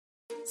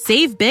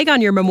Save big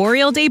on your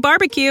Memorial Day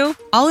barbecue,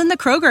 all in the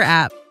Kroger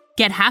app.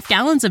 Get half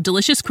gallons of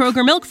delicious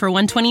Kroger milk for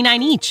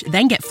 $1.29 each.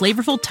 Then get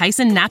flavorful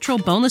Tyson natural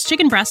boneless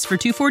chicken breasts for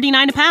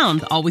 $2.49 a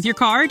pound, all with your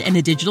card and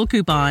a digital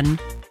coupon.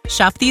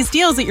 Shop these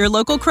deals at your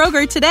local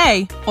Kroger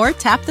today, or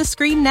tap the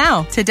screen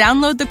now to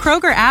download the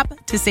Kroger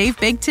app to save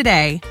big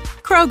today.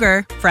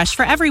 Kroger, fresh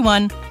for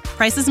everyone.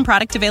 Prices and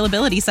product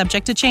availability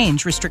subject to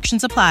change.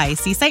 Restrictions apply.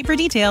 See site for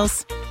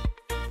details.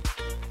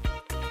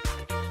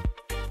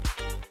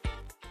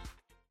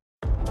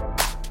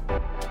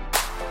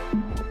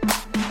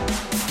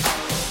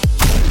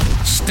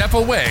 Step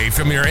away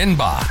from your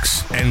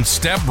inbox and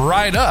step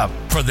right up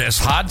for this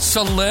hot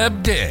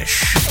celeb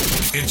dish.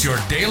 It's your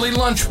daily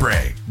lunch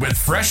break with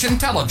fresh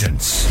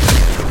intelligence.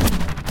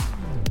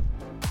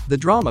 The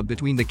drama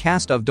between the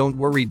cast of Don't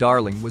Worry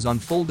Darling was on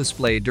full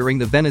display during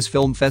the Venice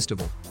Film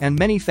Festival, and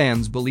many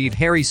fans believe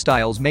Harry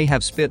Styles may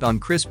have spit on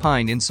Chris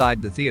Pine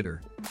inside the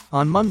theater.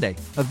 On Monday,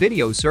 a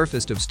video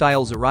surfaced of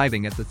Styles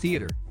arriving at the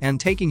theater and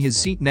taking his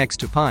seat next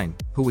to Pine,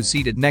 who was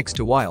seated next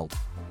to Wilde.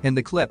 In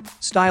the clip,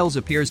 Styles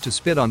appears to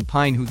spit on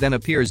Pine, who then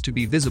appears to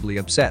be visibly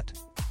upset.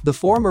 The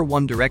former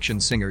One Direction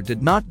singer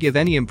did not give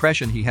any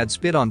impression he had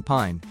spit on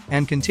Pine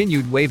and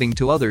continued waving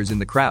to others in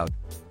the crowd.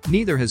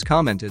 Neither has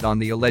commented on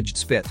the alleged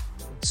spit.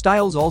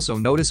 Styles also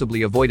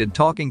noticeably avoided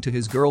talking to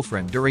his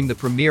girlfriend during the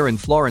premiere,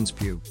 and Florence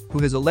Pugh, who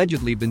has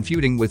allegedly been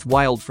feuding with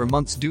Wilde for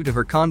months due to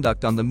her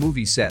conduct on the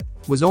movie set,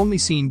 was only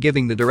seen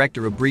giving the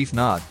director a brief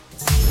nod.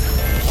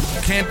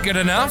 Can't get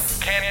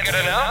enough? Can't get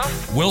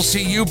enough? We'll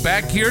see you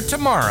back here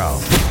tomorrow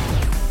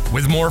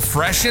with more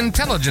fresh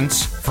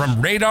intelligence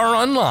from Radar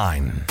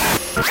Online.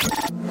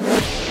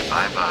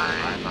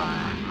 Bye-bye.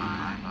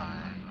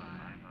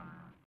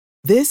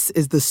 This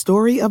is the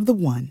story of the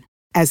one.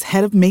 As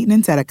head of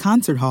maintenance at a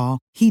concert hall,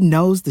 he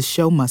knows the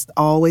show must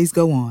always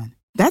go on.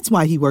 That's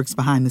why he works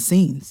behind the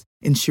scenes,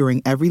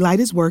 ensuring every light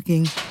is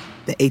working,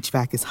 the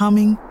HVAC is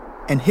humming,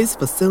 and his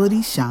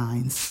facility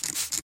shines.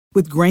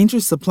 With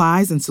Grainger's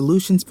supplies and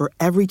solutions for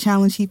every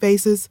challenge he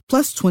faces,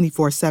 plus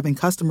 24/7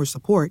 customer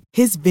support,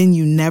 his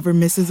venue never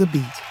misses a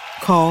beat.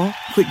 Call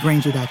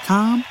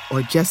quickgrainger.com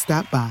or just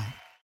stop by.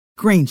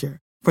 Grainger,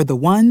 for the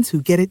ones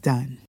who get it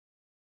done.